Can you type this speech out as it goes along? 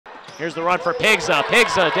Here's the run for Pigza.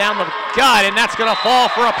 Pigza down the gut, and that's going to fall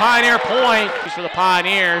for a Pioneer point. For the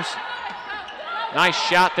Pioneers. Nice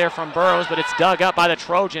shot there from Burrows, but it's dug up by the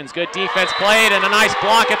Trojans. Good defense played, and a nice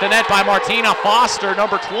block at the net by Martina Foster,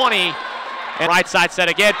 number 20. And right side set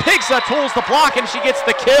again. Pigza tools the block, and she gets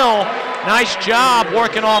the kill. Nice job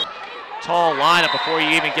working off tall lineup before you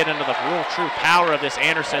even get into the real true power of this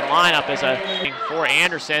Anderson lineup as a for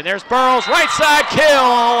Anderson. There's Burrows, right side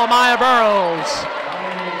kill, Amaya Burrows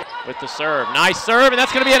with the serve. Nice serve, and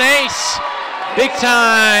that's going to be an ace. Big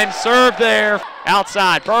time serve there.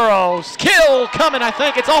 Outside, Burrows, kill coming, I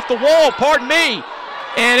think. It's off the wall, pardon me.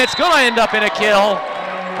 And it's going to end up in a kill.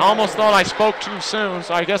 I almost thought I spoke too soon,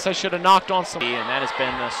 so I guess I should have knocked on some. And that has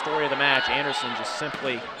been the story of the match. Anderson just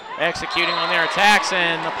simply executing on their attacks.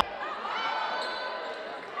 And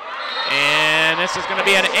this is going to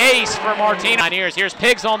be an ace for Martina. Here's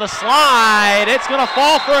Pigs on the slide. It's going to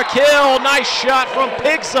fall for a kill. Nice shot from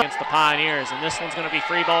Pigs against the Pioneers. And this one's going to be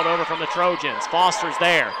free balled over from the Trojans. Foster's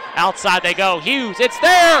there. Outside they go. Hughes, it's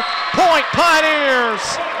there. Point Pioneers.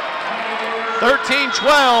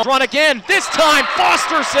 13-12. Run again. This time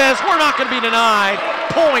Foster says we're not going to be denied.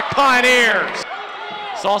 Point Pioneers.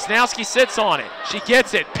 Sosnowski sits on it. She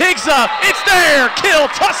gets it. Pigza, it's there. Kill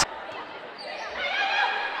Tusculum.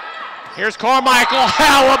 Here's Carmichael,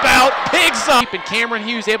 how about Pigza? And Cameron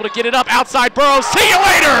Hughes able to get it up, outside Burrows, see you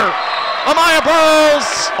later! Amaya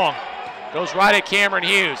Burrows! Goes right at Cameron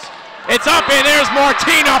Hughes. It's up and there's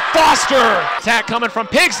Martina Foster! Attack coming from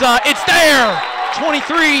Pigza, it's there!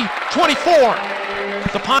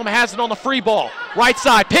 23-24. The Pine has it on the free ball. Right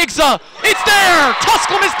side, Pigza, it's there!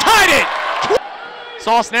 Tusculum has tied it!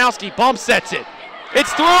 Sosnowski bump sets it.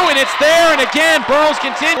 It's through and it's there, and again, Burrows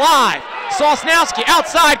continues live. Sosnowski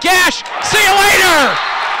outside, Gash, see you later!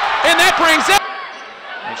 And that brings it.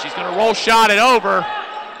 And she's gonna roll shot it over.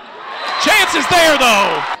 Chance is there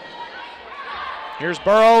though. Here's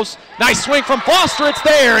Burrows, nice swing from Foster, it's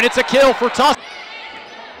there, and it's a kill for Tusculum.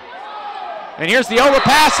 And here's the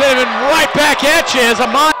overpass and right back at you as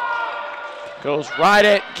Amaya goes right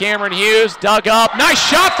at Cameron Hughes, dug up, nice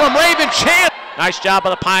shot from Raven Chance. Nice job by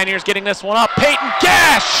the Pioneers getting this one up. Peyton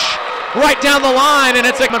Gash right down the line, and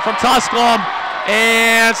it's a from Tusculum.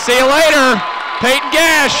 And see you later, Peyton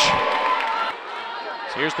Gash.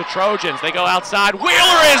 So here's the Trojans. They go outside.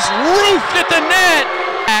 Wheeler is roofed at the net.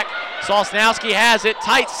 Sosnowski has it,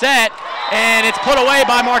 tight set, and it's put away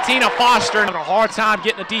by Martina Foster. Having a hard time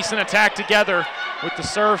getting a decent attack together with the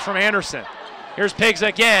serve from Anderson. Here's Pigza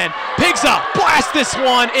again. Pigza, blast this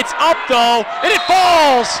one. It's up though, and it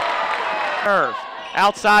falls.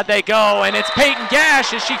 Outside they go, and it's Peyton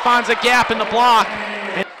Gash as she finds a gap in the block.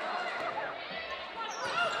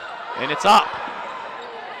 And it's up.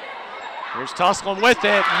 Here's Tusculum with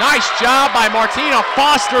it. Nice job by Martina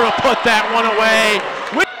Foster to put that one away.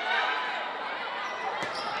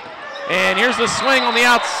 And here's the swing on the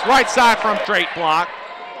right side from straight block.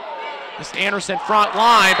 This Anderson front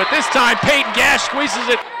line, but this time Peyton Gash squeezes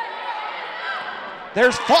it.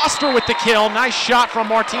 There's Foster with the kill. Nice shot from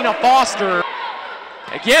Martina Foster.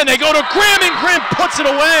 Again, they go to Grimm, and Grimm puts it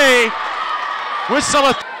away with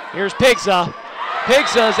some. Here's Pigza.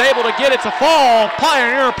 Pigza is able to get it to fall.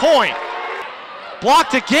 Pioneer point.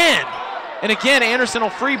 Blocked again. And again, Anderson will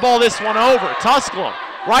free ball this one over. Tusculum.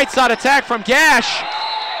 Right side attack from Gash.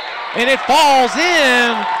 And it falls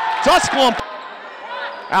in. Tusculum.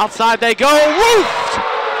 Outside they go. Roofed.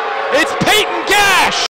 It's Peyton Gash.